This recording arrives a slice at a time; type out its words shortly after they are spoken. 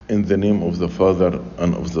In the name of the Father,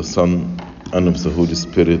 and of the Son, and of the Holy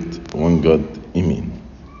Spirit, one God, Amen.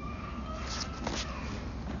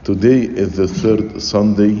 Today is the third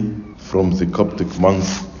Sunday from the Coptic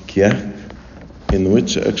month, Koiahk, in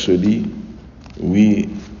which actually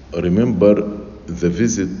we remember the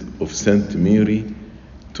visit of Saint Mary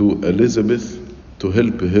to Elizabeth to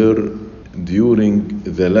help her during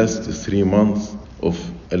the last 3 months of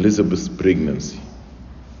Elizabeth's pregnancy.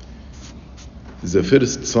 The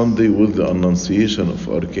first Sunday was the Annunciation of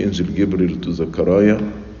Archangel Gabriel to Zechariah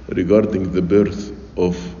regarding the birth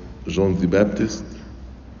of John the Baptist.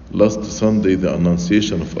 Last Sunday, the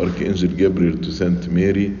Annunciation of Archangel Gabriel to Saint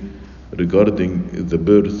Mary regarding the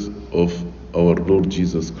birth of our Lord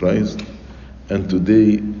Jesus Christ. And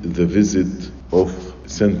today, the visit of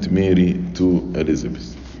Saint Mary to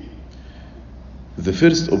Elizabeth. The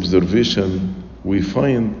first observation, we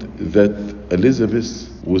find that Elizabeth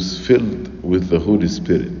was filled with the Holy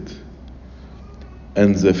Spirit.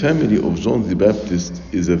 And the family of John the Baptist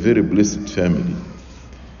is a very blessed family.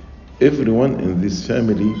 Everyone in this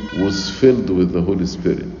family was filled with the Holy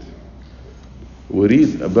Spirit. We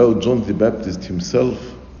read about John the Baptist himself.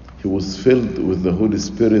 He was filled with the Holy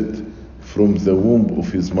Spirit from the womb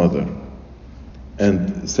of his mother.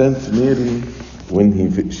 And Saint Mary,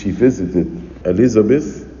 when she visited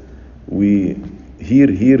Elizabeth, we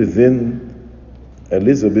hear here then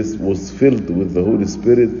Elizabeth was filled with the Holy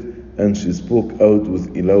Spirit, and she spoke out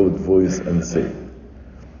with a loud voice and said.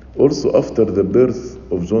 Also, after the birth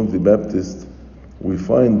of John the Baptist, we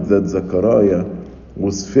find that Zechariah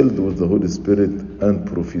was filled with the Holy Spirit and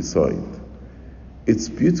prophesied. It's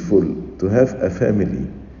beautiful to have a family.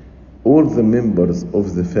 All the members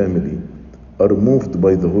of the family are moved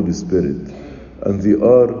by the Holy Spirit, and they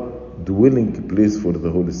are dwelling place for the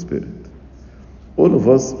Holy Spirit. All of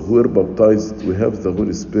us who are baptized, we have the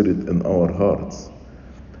Holy Spirit in our hearts.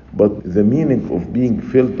 But the meaning of being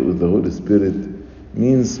filled with the Holy Spirit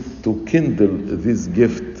means to kindle this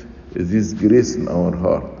gift, this grace in our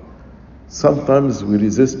heart. Sometimes we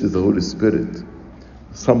resist the Holy Spirit.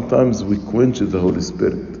 Sometimes we quench the Holy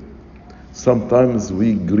Spirit. Sometimes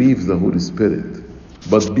we grieve the Holy Spirit.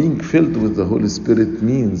 But being filled with the Holy Spirit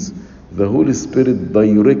means the Holy Spirit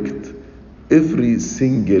direct every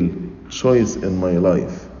single choice in my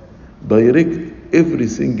life. Direct every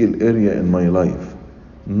single area in my life.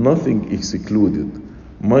 Nothing excluded.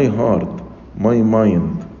 My heart, my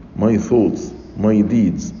mind, my thoughts, my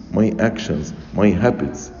deeds, my actions, my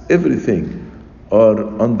habits, everything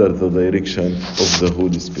are under the direction of the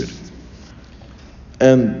Holy Spirit.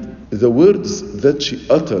 And the words that she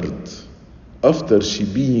uttered after she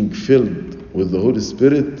being filled with the Holy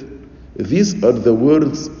Spirit, these are the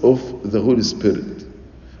words of the Holy Spirit,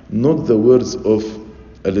 not the words of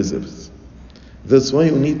Elizabeth. That's why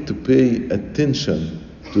you need to pay attention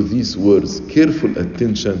to these words, careful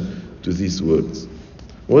attention to these words.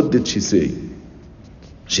 What did she say?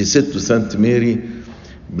 She said to Saint Mary,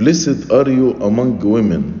 "Blessed are you among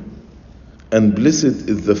women, and blessed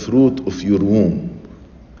is the fruit of your womb.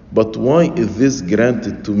 But why is this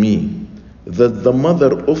granted to me, that the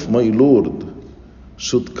mother of my Lord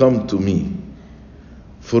should come to me?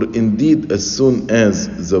 For indeed, as soon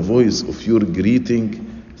as the voice of your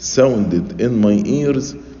greeting sounded in my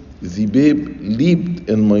ears, the babe leaped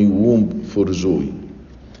in my womb for joy.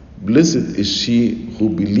 Blessed is she who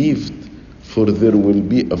believed, for there will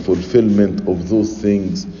be a fulfillment of those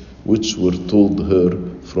things which were told her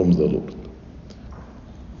from the Lord."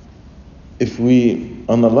 If we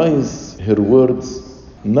analyze her words,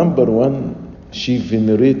 number one, she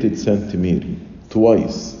venerated Saint Mary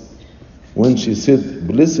twice. When she said,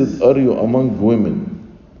 "Blessed are you among women,"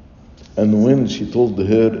 and when she told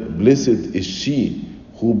her, "Blessed is she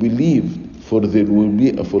who believed, for there will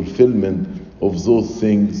be a fulfillment of those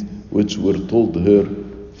things which were told her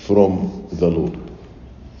from the Lord."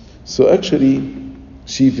 So actually,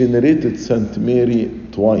 she venerated Saint Mary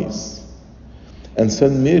twice. And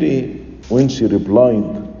Saint Mary, when she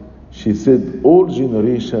replied, she said, "All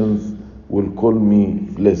generations will call me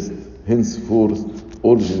blessed. Henceforth,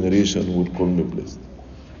 all generations will call me blessed."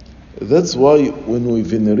 That's why when we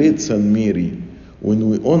venerate Saint Mary, when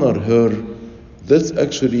we honor her, that's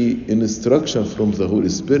actually an instruction from the Holy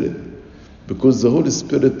Spirit, because the Holy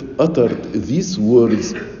Spirit uttered these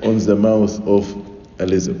words on the mouth of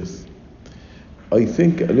Elizabeth. I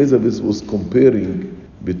think Elizabeth was comparing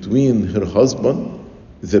between her husband,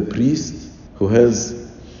 the priest, who has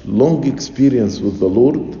long experience with the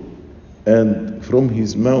Lord, and from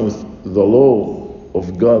his mouth the law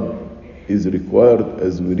of God is required,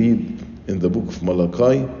 as we read in the book of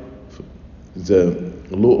Malachi. The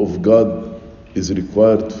law of God is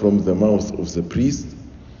required from the mouth of the priest.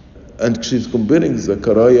 And she's comparing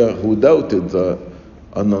Zechariah, who doubted the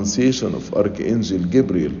annunciation of Archangel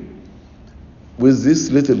Gabriel, with this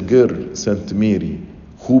little girl, Saint Mary,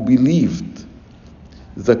 who believed.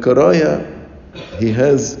 Zechariah, he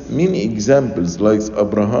has many examples like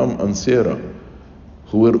Abraham and Sarah,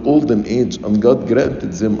 who were old in age, and God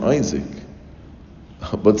granted them Isaac.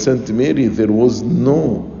 But Saint Mary, there was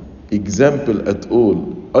no example at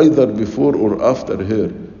all, either before or after her,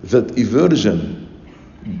 that a virgin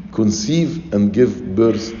conceive and give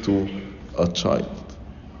birth to a child.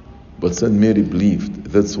 But Saint Mary believed.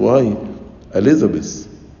 That's why Elizabeth,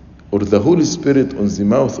 or the Holy Spirit on the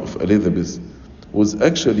mouth of Elizabeth, was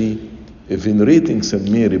actually venerating Saint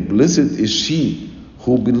Mary. Blessed is she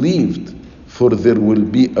who believed, for there will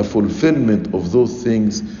be a fulfillment of those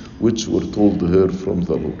things which were told to her from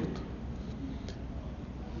the Lord.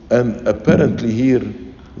 And apparently here,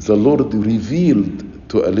 the Lord revealed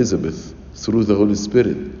to Elizabeth through the Holy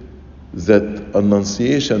Spirit that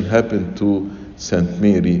annunciation happened to Saint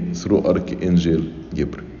Mary through Archangel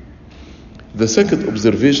Gabriel. The second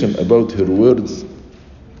observation about her words,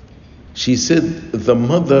 she said, the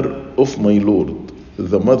mother of my Lord,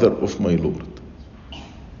 the mother of my Lord.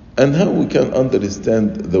 And how we can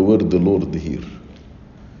understand the word the Lord here?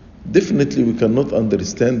 Definitely we cannot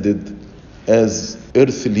understand it as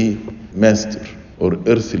earthly master or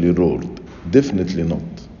earthly Lord. Definitely not.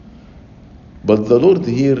 But the Lord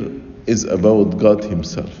here is about God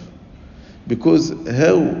himself. Because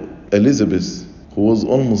how Elizabeth, who was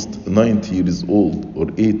almost 90 years old or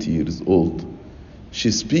 80 years old,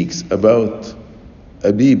 she speaks about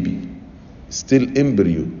a baby, still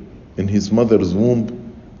embryo in his mother's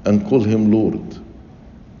womb, and call him Lord.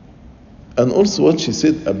 And also what she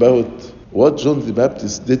said about what John the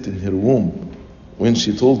Baptist did in her womb, when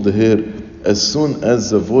she told her, as soon as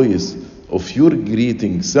the voice of your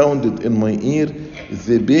greeting sounded in my ear,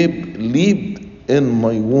 the babe leaped in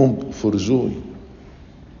my womb for joy.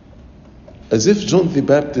 As if John the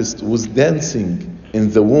Baptist was dancing in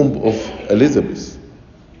the womb of Elizabeth,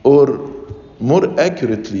 or more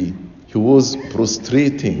accurately, he was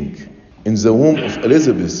prostrating in the womb of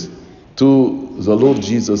Elizabeth to the Lord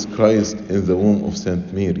Jesus Christ in the womb of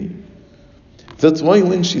Saint Mary. That's why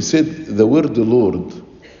when she said the word the Lord,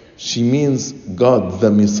 she means God,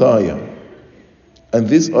 the Messiah. And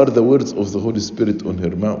these are the words of the Holy Spirit on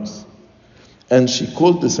her mouth. And she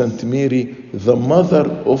called Saint Mary the mother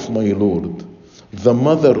of my Lord, the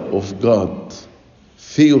mother of God,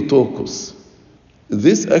 Theotokos.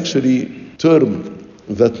 This actually term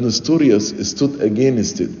that Nestorius stood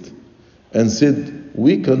against it and said,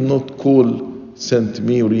 we cannot call Saint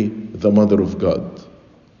Mary the mother of God.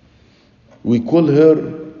 We call her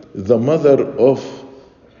the mother of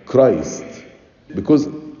Christ, because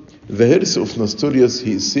the heresy of Nestorius,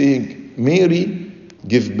 he is saying Mary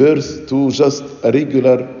gave birth to just a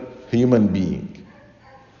regular human being.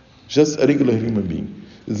 Just a regular human being.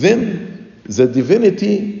 Then the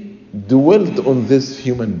divinity dwelled on this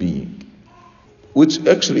human being, which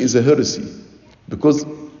actually is a heresy. Because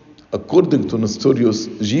according to Nestorius,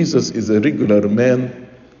 Jesus is a regular man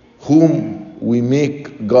whom we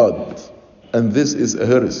make God. And this is a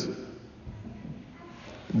heresy.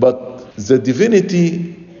 But the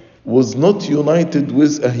divinity was not united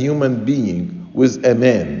with a human being, with a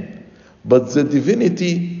man. But the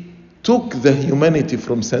divinity took the humanity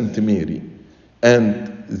from Saint Mary.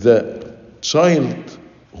 And the child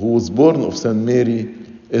who was born of Saint Mary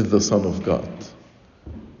is the Son of God.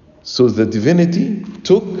 So the divinity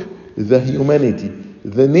took the humanity,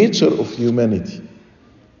 the nature of humanity.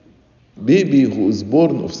 Baby who is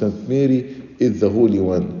born of Saint Mary is the Holy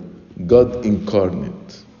One, God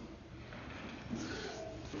incarnate.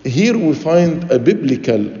 Here we find a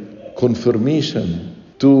biblical confirmation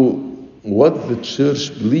to what the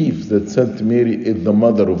church believes, that Saint Mary is the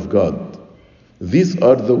mother of God. These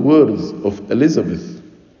are the words of Elizabeth,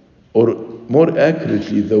 or more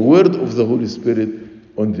accurately, the word of the Holy Spirit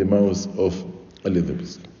on the mouth of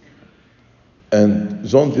Elizabeth. And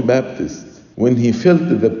John the Baptist, when he felt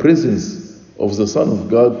the presence of the Son of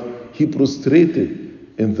God, he prostrated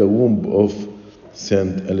in the womb of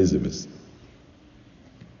Saint Elizabeth.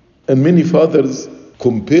 And many fathers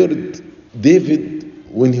compared David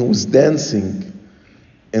when he was dancing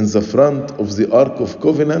in the front of the Ark of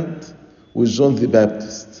Covenant with John the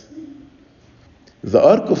Baptist. The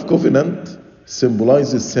Ark of Covenant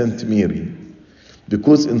symbolizes Saint Mary,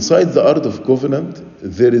 because inside the Ark of Covenant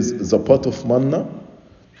there is the pot of manna,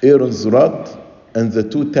 Aaron's rod, and the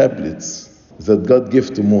 2 tablets that God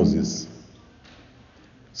gave to Moses.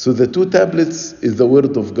 So the 2 tablets is the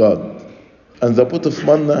word of God, and the pot of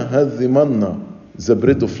manna has the manna, the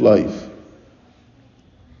bread of life.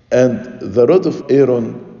 And the rod of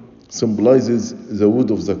Aaron symbolizes the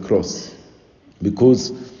wood of the cross,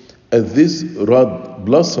 because as this rod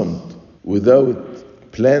blossomed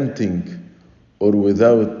without planting or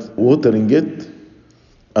without watering it,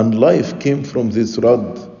 and life came from this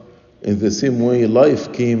rod, in the same way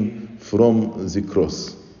life came from the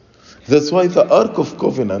cross. That's why the Ark of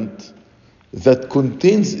Covenant that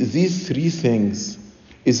contains these three things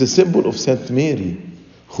is a symbol of Saint Mary,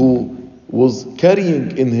 who was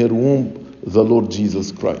carrying in her womb the Lord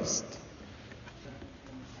Jesus Christ.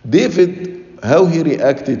 David, how he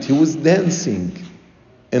reacted, he was dancing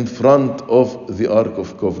in front of the Ark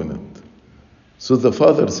of Covenant. So the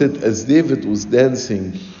father said, as David was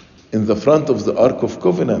dancing in the front of the Ark of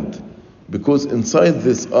Covenant, because inside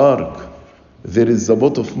this ark there is the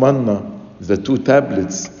pot of manna, the 2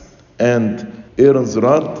 tablets, and Aaron's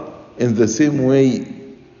rod, in the same way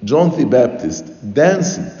John the Baptist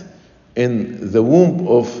danced in the womb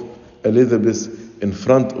of Elizabeth in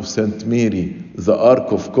front of Saint Mary, the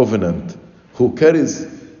Ark of Covenant, who carries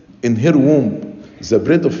in her womb the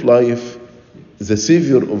bread of life, the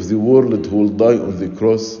Savior of the world who will die on the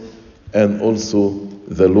cross, and also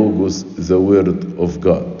the Logos, the Word of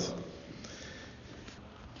God.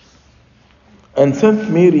 And Saint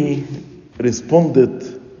Mary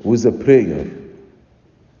responded with a prayer,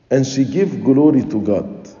 and she gave glory to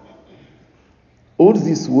God. All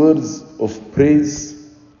these words of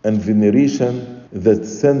praise and veneration that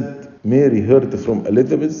Saint Mary heard from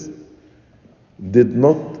Elizabeth did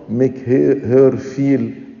not make her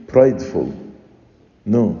feel prideful.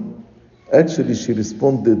 No. Actually, she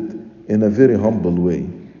responded in a very humble way.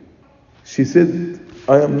 She said,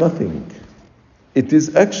 I am nothing. It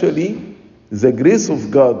is actually the grace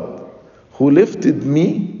of God who lifted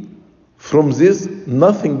me from this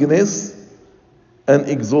nothingness and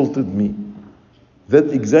exalted me.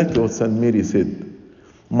 That's exactly what Saint Mary said.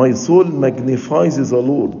 My soul magnifies the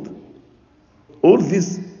Lord. All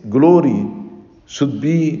this glory should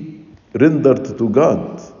be rendered to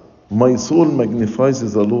God. My soul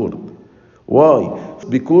magnifies the Lord. Why?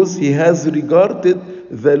 Because he has regarded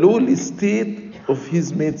the lowly state of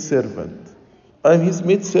his maidservant. I'm his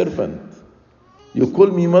maidservant. You call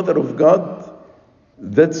me Mother of God?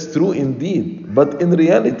 That's true indeed. But in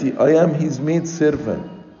reality, I am his maidservant.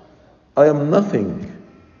 I am nothing.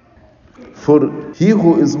 For he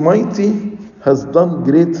who is mighty has done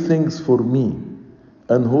great things for me,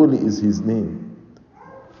 and holy is his name.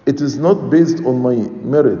 It is not based on my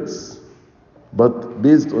merits, but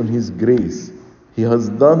based on his grace. He has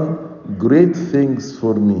done great things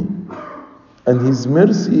for me, and his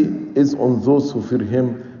mercy is on those who fear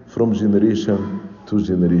him from generation to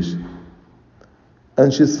generation.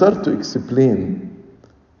 And she started to explain,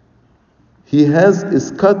 he has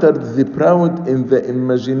scattered the proud in the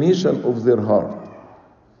imagination of their heart.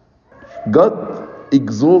 God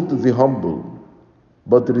exalts the humble,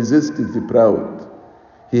 but resists the proud.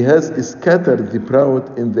 He has scattered the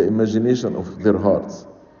proud in the imagination of their hearts,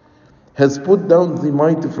 has put down the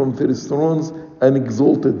mighty from their thrones and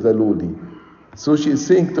exalted the lowly. So she is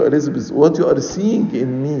saying to Elizabeth, what you are seeing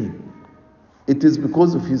in me, it is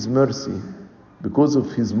because of his mercy, because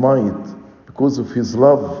of his might, because of his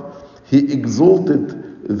love. He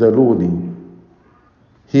exalted the lowly.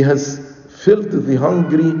 He has filled the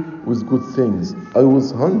hungry with good things. I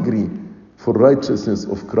was hungry for righteousness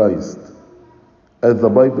of Christ. As the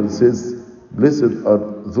Bible says, blessed are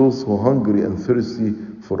those who are hungry and thirsty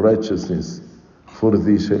for righteousness, for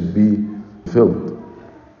they shall be filled.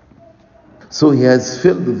 So he has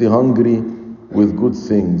filled the hungry with good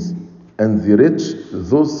things, and the rich,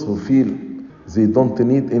 those who feel they don't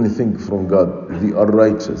need anything from God, they are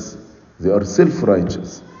righteous, they are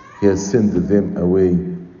self-righteous, he has sent them away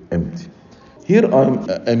empty. Here I'm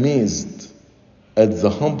amazed at the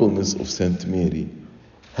humbleness of Saint Mary.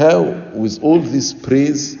 How, with all this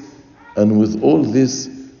praise and with all these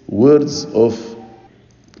words of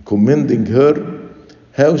commending her,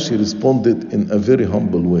 how she responded in a very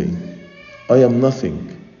humble way. I am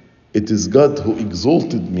nothing. It is God who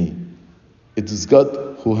exalted me. It is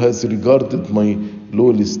God who has regarded my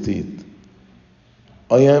lowly state.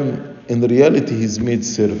 I am in reality his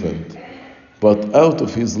maidservant, but out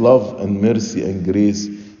of his love and mercy and grace,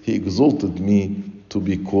 he exalted me to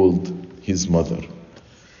be called his mother.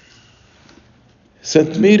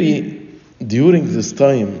 Saint Mary, during this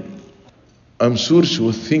time, I'm sure she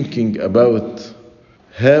was thinking about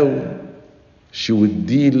how she would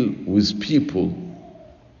deal with people,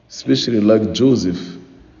 especially like Joseph,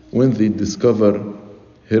 when they discover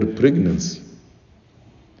her pregnancy.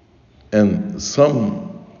 And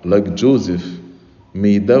some, like Joseph,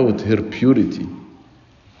 may doubt her purity.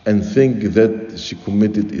 and think that she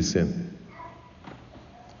committed a sin.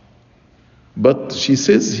 But she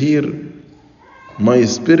says here, my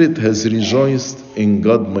spirit has rejoiced in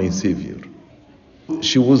God my Savior.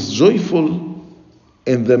 She was joyful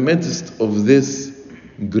in the midst of this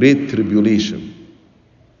great tribulation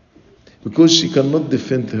because she cannot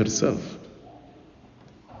defend herself.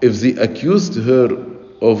 If they accused her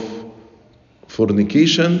of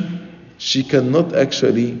fornication, she cannot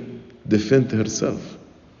actually defend herself.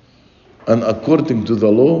 And according to the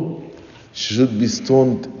law, she should be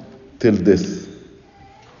stoned till death.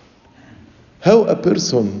 How a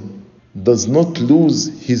person does not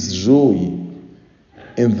lose his joy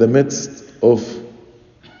in the midst of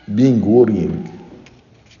being worrying?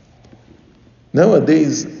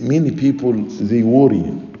 Nowadays, many people, they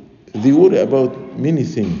worry. They worry about many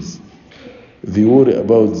things. They worry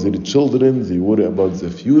about their children, they worry about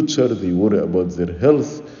the future, they worry about their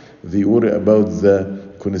health, they worry about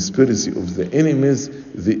the conspiracy of the enemies,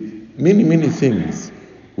 many things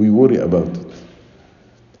we worry about it.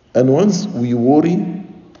 And once we worry,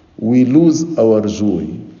 we lose our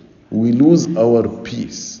joy, we lose our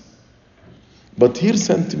peace. But here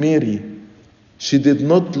Saint Mary, she did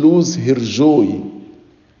not lose her joy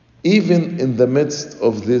even in the midst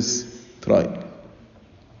of this trial.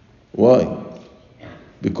 Why?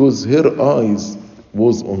 Because her eyes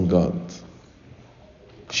was on God.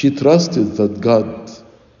 She trusted that God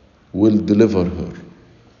will deliver her.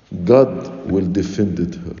 God will defend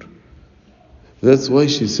her. That's why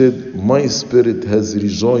she said, my spirit has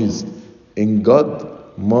rejoiced in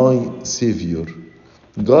God, my Savior.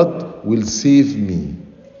 God will save me.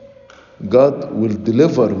 God will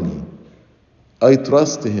deliver me. I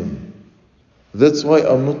trust Him. That's why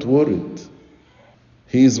I'm not worried.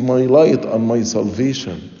 He is my light and my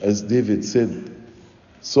salvation, as David said.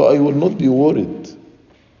 So I will not be worried.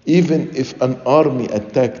 Even if an army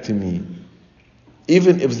attacked me,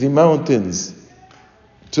 even if the mountains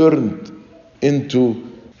turned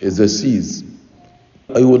into the seas,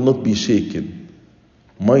 I will not be shaken.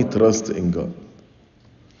 My trust in God.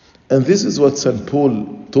 And this is what St.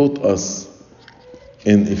 Paul taught us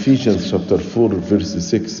in Ephesians chapter 4, verses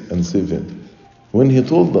 6 and 7. When he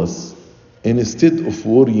told us, instead of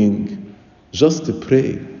worrying, just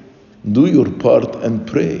pray. Do your part and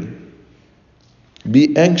pray.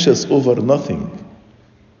 Be anxious over nothing,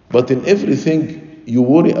 but in everything you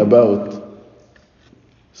worry about,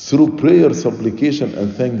 through prayer, supplication,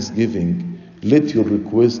 and thanksgiving, let your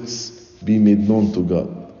requests be made known to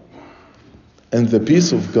God. And the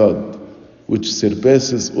peace of God, which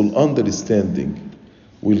surpasses all understanding,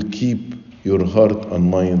 will keep your heart and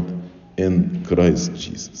mind in Christ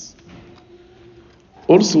Jesus.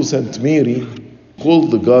 Also, Saint Mary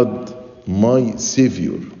called God my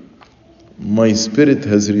Savior. My spirit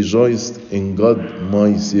has rejoiced in God,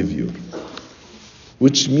 my Savior,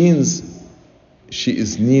 which means she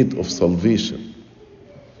is in need of salvation.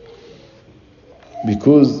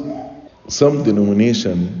 Because some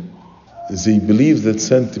denomination, they believe that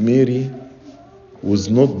Saint Mary was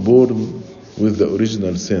not born with the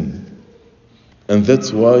original sin, and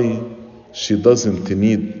that's why she doesn't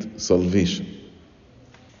need salvation.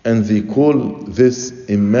 And they call this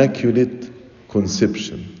Immaculate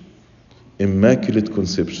Conception. Immaculate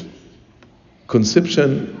Conception.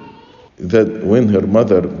 Conception that when her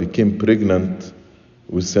mother became pregnant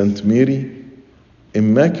with Saint Mary,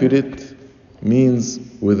 immaculate means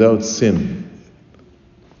without sin.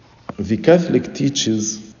 The Catholic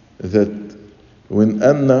teaches that when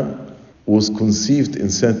Anna was conceived in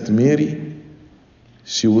Saint Mary,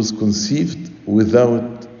 she was conceived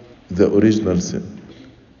without the original sin.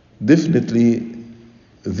 Definitely,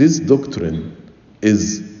 this doctrine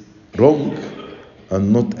is wrong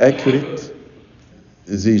and not accurate.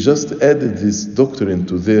 They just added this doctrine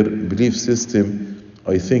to their belief system,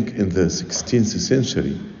 I think, in the 16th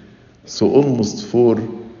century. So almost for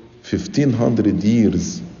 1500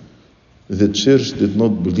 years, the Church did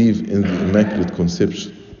not believe in the Immaculate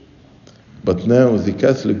Conception. But now the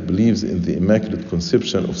Catholic believes in the Immaculate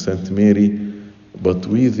Conception of Saint Mary, but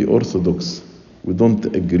we, the Orthodox, we don't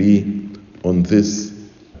agree on this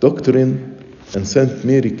doctrine. And Saint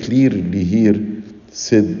Mary clearly here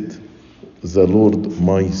said, the Lord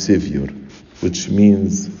my Savior, which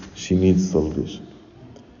means she needs salvation.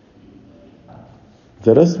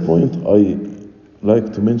 The last point I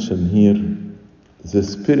like to mention here, the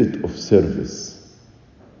spirit of service.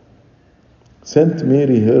 Saint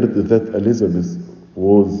Mary heard that Elizabeth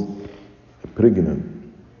was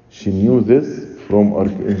pregnant. She knew this from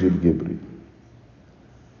Archangel Gabriel.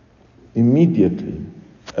 Immediately,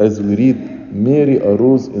 as we read, Mary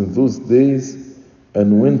arose in those days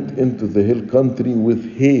and went into the hill country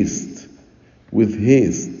with haste. With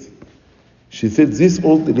haste. She said, this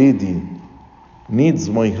old lady needs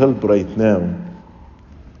my help right now.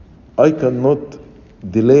 I cannot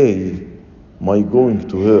delay my going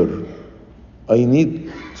to her. I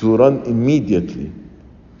need to run immediately.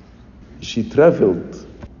 She traveled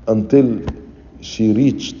until she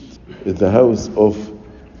reached the house of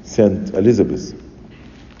Saint Elizabeth.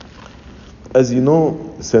 As you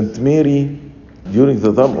know, Saint Mary, during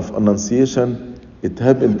the time of Annunciation, it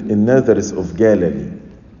happened in Nazareth of Galilee.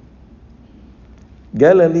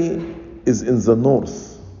 Galilee is in the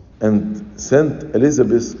north, and Saint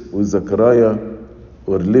Elizabeth with Zechariah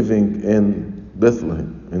were living in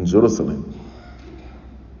Bethlehem, in Jerusalem.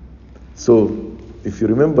 So, if you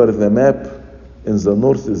remember the map, in the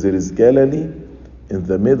north there is Galilee, in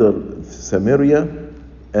the middle Samaria,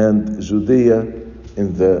 and Judea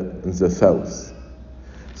in the south.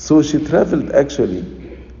 So she traveled actually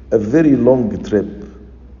a very long trip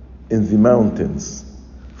in the mountains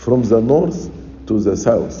from the north to the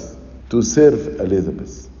south to serve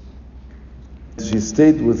Elizabeth. She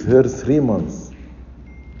stayed with her 3 months.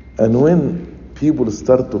 And when people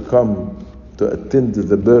start to come to attend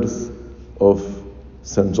the birth of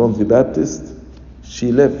St. John the Baptist,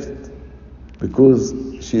 she left because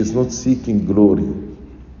she is not seeking glory.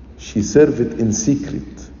 She served it in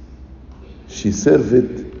secret. She served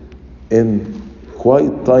it in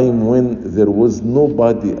quiet time when there was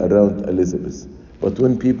nobody around Elizabeth. But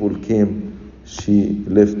when people came, she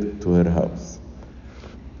left to her house.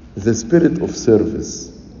 The spirit of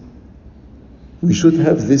service. We should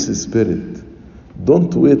have this spirit.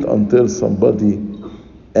 Don't wait until somebody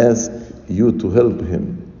asks you to help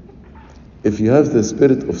him. If you have the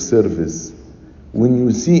spirit of service, when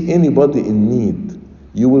you see anybody in need,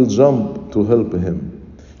 you will jump to help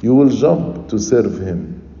him. You will jump to serve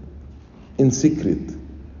him in secret,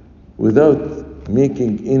 without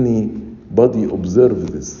making anybody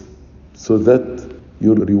observe this, so that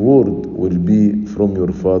your reward will be from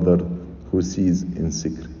your Father who sees in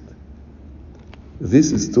secret. This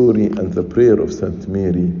story and the prayer of Saint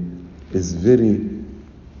Mary is very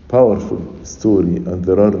powerful story, and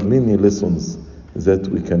there are many lessons that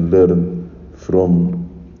we can learn from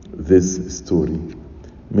this story.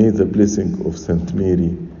 May the blessing of Saint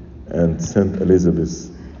Mary and Saint Elizabeth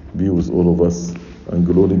be with all of us, and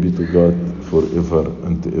glory be to God forever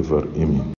and ever. Amen.